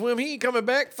knows how to swim, he ain't coming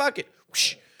back. Fuck it.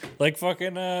 Whoosh. Like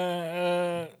fucking,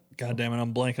 God damn it,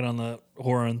 I'm blanking on the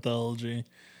horror anthology.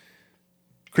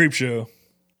 Creep Show.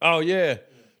 Oh, yeah.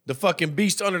 The fucking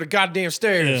beast under the goddamn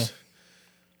stairs. Yeah.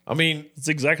 I mean, It's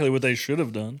exactly what they should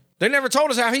have done. they never told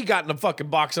us how he got in the fucking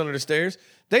box under the stairs.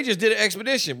 They just did an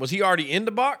expedition. Was he already in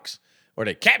the box? Or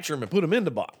they capture him and put him in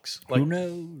the box? Like, Who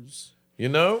knows? you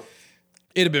know?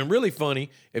 It'd have been really funny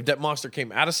if that monster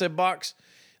came out of said box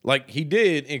like he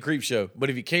did in Creepshow. But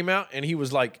if he came out and he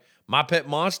was like my pet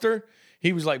monster,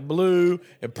 he was like blue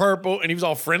and purple and he was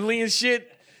all friendly and shit.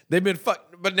 They've been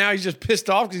but now he's just pissed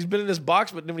off because he's been in this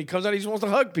box. But then when he comes out, he just wants to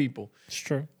hug people. It's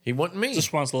true. He wasn't me.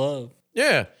 Just wants love.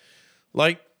 Yeah,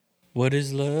 like what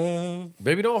is love?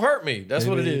 Baby, don't hurt me. That's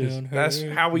Baby, what it is. That's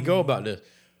how we go about this.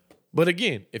 But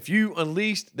again, if you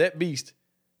unleashed that beast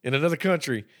in another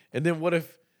country, and then what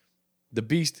if the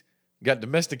beast got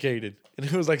domesticated and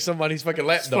it was like somebody's fucking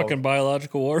lap dog? Fucking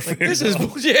biological warfare. Like, this is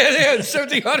yeah,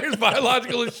 1700s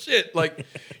biological as shit. Like,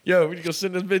 yo, we go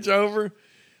send this bitch over.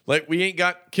 Like, we ain't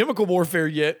got chemical warfare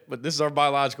yet, but this is our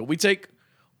biological. We take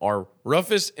our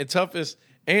roughest and toughest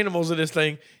animals of this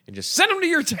thing and just send them to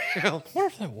your town. I wonder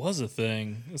if that was a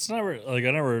thing. It's never like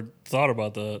I never thought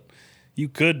about that. You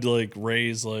could like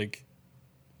raise like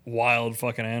wild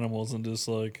fucking animals and just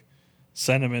like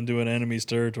send them into an enemy's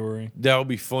territory. That would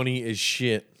be funny as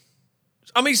shit.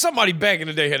 I mean, somebody back in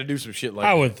the day had to do some shit like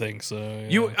that. I would think so. Yeah.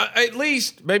 You at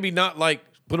least maybe not like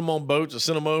put them on boats or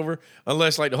send them over,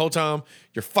 unless like the whole time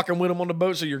you're fucking with them on the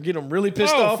boat, so you're getting them really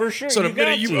pissed off. For sure. So the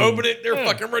minute you open it, they're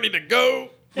fucking ready to go.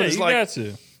 But Yeah, it's you like, got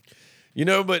to. you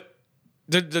know, but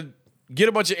to get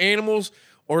a bunch of animals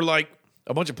or like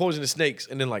a bunch of poisonous snakes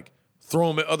and then like throw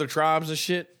them at other tribes and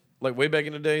shit, like way back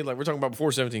in the day, like we're talking about before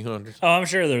 1700s. Oh, I'm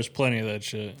sure there's plenty of that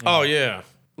shit. Yeah. Oh yeah,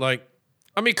 like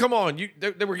I mean, come on,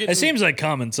 they were getting. It seems like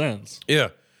common sense. Yeah,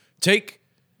 take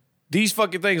these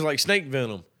fucking things like snake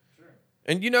venom,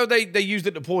 and you know they used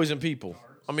it to poison people.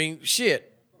 I mean,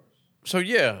 shit. So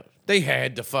yeah, they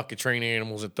had to fucking train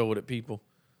animals and throw it at people.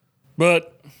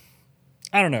 But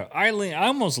I don't know. I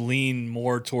almost lean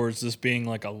more towards this being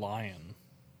like a lion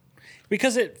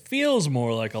because it feels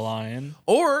more like a lion.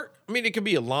 Or I mean, it could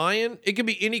be a lion. It could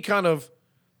be any kind of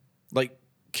like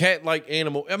cat-like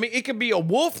animal. I mean, it could be a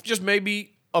wolf, just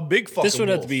maybe a big fucking wolf. This would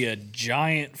have to be a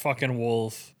giant fucking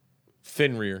wolf.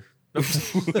 Fenrir.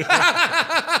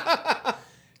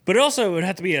 But also it would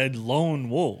have to be a lone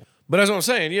wolf. But that's what I'm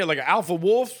saying. Yeah, like an alpha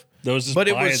wolf. That was just But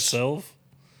it by was- itself.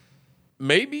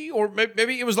 Maybe, or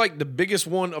maybe it was like the biggest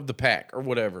one of the pack or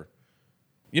whatever.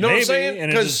 You know Maybe, what I'm saying?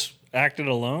 and it just acted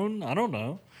alone. I don't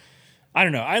know.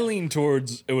 I lean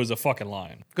towards it was a fucking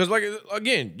lion. Because, like,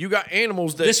 again, you got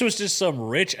animals that. This was just some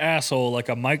rich asshole like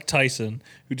a Mike Tyson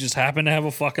who just happened to have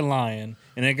a fucking lion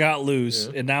and it got loose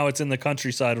and now it's in the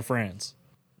countryside of France.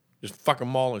 just fucking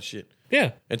mauling shit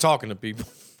Yeah. and talking to people.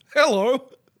 Hello.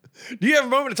 Do you have a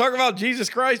moment to talk about Jesus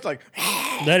Christ? Like,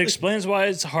 That explains why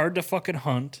it's hard to fucking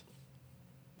hunt.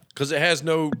 because it has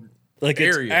no Like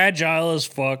area. it's agile as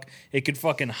fuck. It could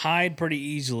fucking hide pretty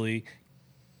easily.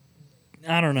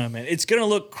 I don't know, man. It's gonna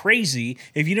look crazy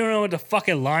if you don't know what the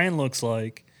fucking lion looks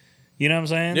like. You know what I'm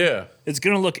saying? Yeah. It's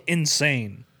gonna look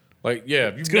insane. Like, yeah.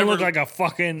 It's gonna look like a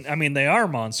fucking. I mean, they are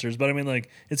monsters, but I mean, like,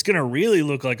 it's gonna really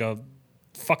look like a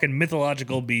fucking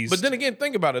mythological beast. But then again,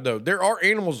 think about it, though. There are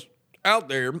animals out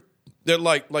there that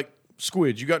like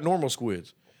squids. You got normal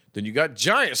squids. Then you got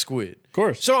giant squid. of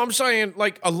course. So I'm saying,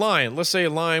 like, a lion. Let's say a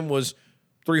lion was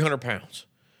 300 pounds.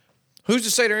 Who's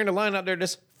to say there ain't a lion out there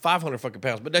that's 500 fucking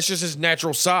pounds? But that's just his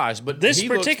natural size. But This he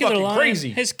looks particular fucking lion crazy.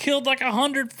 has killed like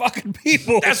 100 fucking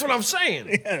people. That's what I'm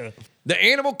saying. Yeah. The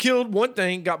animal killed one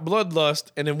thing, got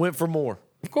bloodlust, and then went for more.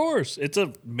 Of course, it's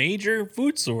a major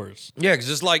food source. Yeah, because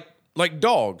it's like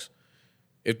dogs.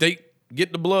 If they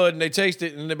get the blood and they taste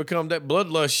it and they become that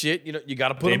bloodlust shit, you know, you got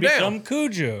to put They them down. become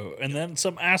Cujo, and then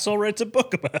some asshole writes a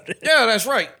book about it. Yeah, that's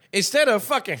right. Instead of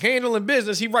fucking handling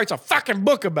business, he writes a fucking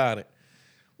book about it.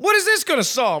 What is this going to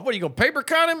solve? What, are you going to paper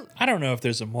cut him? I don't know if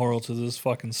there's a moral to this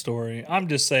fucking story. I'm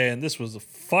just saying this was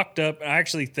fucked up. I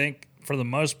actually think, for the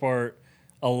most part,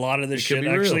 a lot of this could shit be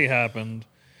real. actually happened.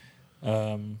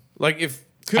 Like if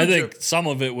I think some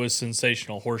of it was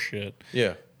sensational horseshit.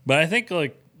 yeah. But I think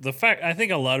I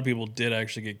think a lot of people did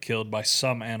actually get killed by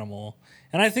some animal.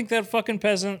 And I think that fucking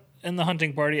peasant in the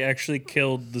hunting party actually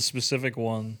killed the specific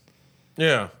one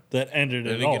Yeah. that ended They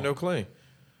it didn't all. get no claim.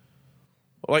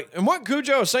 Like, and what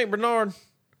Cujo, St. Bernard?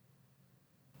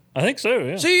 I think so,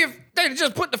 yeah. See, if they'd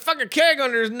just put the fucking keg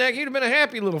under his neck, he'd have been a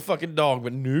happy little fucking dog.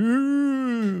 But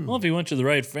no. Well, if he went to the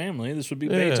right family, this would be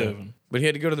Yeah. Beethoven. But he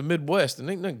had to go to the Midwest, and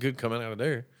ain't nothing good coming out of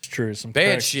there. It's true. Some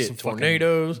Bad crack- shit. some fucking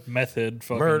Tornadoes. meth head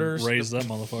fucking murders. raised that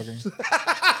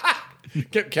motherfucker.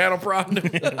 Kept cattle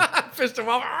prodding him. Fist him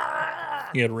off.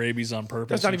 He had rabies on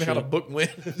purpose. That's not and even how the shit. book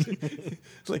went.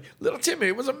 It's like, little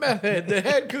Timmy was a meth head that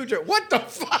had Cujo. What the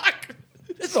fuck?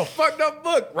 It's a fucked up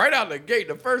book. Right out the gate,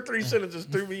 the first 3 sentences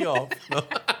threw me off.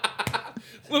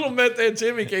 Little meth head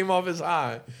Timmy came off his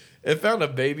high and found a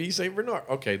baby St. Bernard.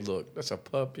 Okay, look, that's a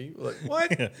puppy. Like,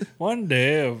 what? One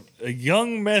day, a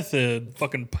young meth head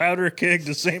fucking powder keg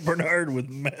to St. Bernard with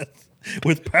meth,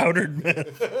 with powdered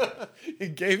meth. He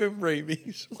gave him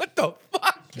rabies. What the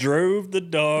fuck? Drove the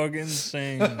dog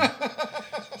insane.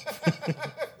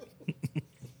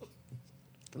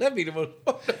 That'd be the most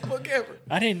fucked up book ever.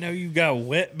 I didn't know you got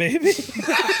wet, baby.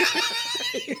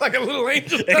 Like a little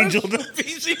angel dust.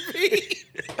 PCP.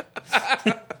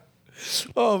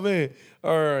 Oh, man.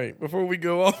 All right. Before we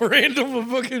go off random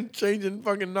with fucking changing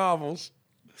fucking novels.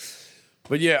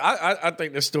 But yeah, I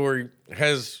think this story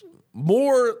has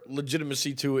more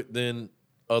legitimacy to it than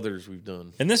others we've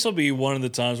done. And this will be one of the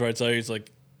times where I tell you, it's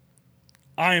like,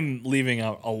 I'm leaving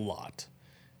out a lot.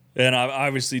 And I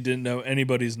obviously didn't know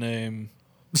anybody's name.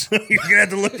 So you're going to have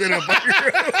to look that up on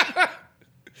your own.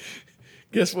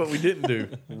 Guess what we didn't do?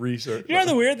 Research. You know,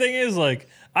 the weird thing is, like,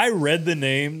 I read the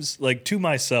names, like, to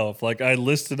myself. Like, I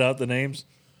listed out the names.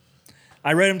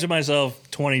 I read them to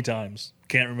myself 20 times.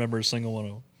 Can't remember a single one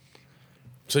of them.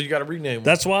 So you got to rename them.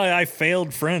 That's why I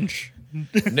failed French.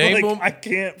 Name like, them. I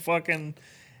can't fucking...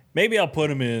 Maybe I'll put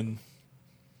them in.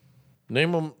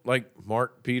 Name them like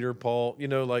Mark, Peter, Paul, you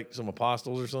know, like some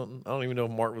apostles or something. I don't even know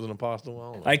if Mark was an apostle.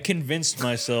 I don't know. I convinced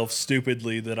myself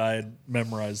stupidly that I had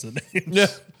memorized the names. Yeah.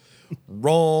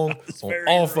 Wrong on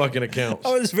all wrong. fucking accounts.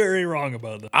 I was very wrong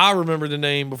about that. I remember the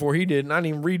name before he did, and I didn't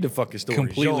even read the fucking story.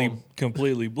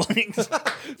 Completely blanked.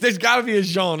 There's got to be a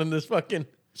Jean in this fucking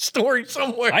story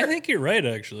somewhere. I think you're right,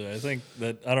 actually. I think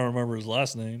that I don't remember his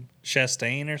last name.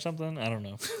 Chastain or something? I don't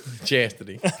know.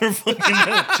 Chastity. I don't fucking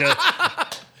know.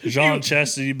 Jean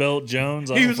Chastity Belt Jones.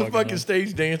 He was a fucking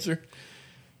stage dancer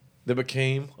that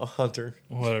became a hunter.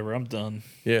 Whatever, I'm done.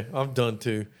 Yeah, I'm done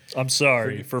too. I'm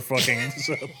sorry for fucking this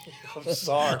up. I'm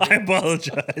sorry. I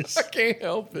apologize. I can't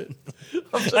help it.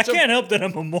 I can't help that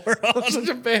I'm a moron. I'm such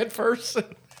a bad person.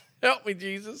 Help me,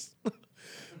 Jesus.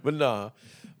 But nah.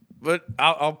 But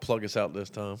I'll plug us out this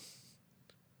time.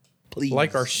 Please.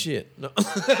 Like our shit. No.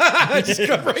 Just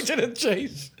go right to the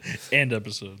chase. End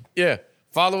episode. Yeah.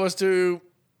 Follow us to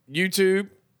YouTube,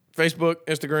 Facebook,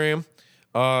 Instagram.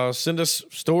 Send us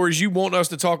stories you want us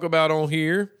to talk about on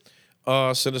here.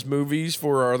 Send us movies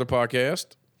for our other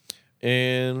podcast.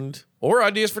 Or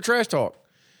ideas for trash talk.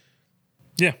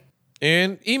 Yeah.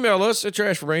 And email us at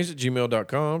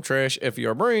trashforbrains@gmail.com.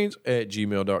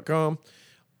 trashferbrains@gmail.com.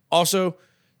 Also,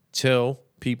 tell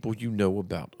people you know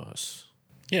about us.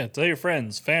 Yeah, tell your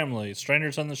friends, family,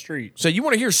 strangers on the street. So you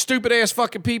want to hear stupid ass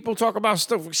fucking people talk about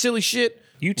stuff, silly shit?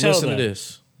 You tell Listen them. to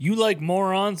this. You like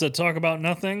morons that talk about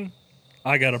nothing?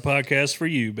 I got a podcast for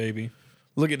you, baby.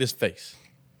 Look at this face.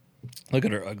 Look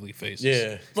at our ugly faces.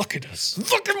 Yeah. Look at us.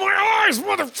 Look at my eyes,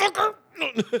 motherfucker.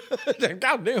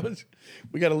 God damn it.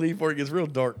 We got to leave before it gets real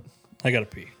dark. I gotta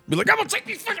pee. Be like, I'm going to take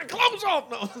these fucking clothes off.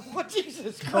 No.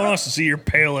 Jesus Christ. I want us to see your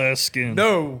pale ass skin.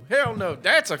 No. Hell no.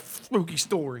 That's a spooky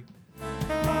story.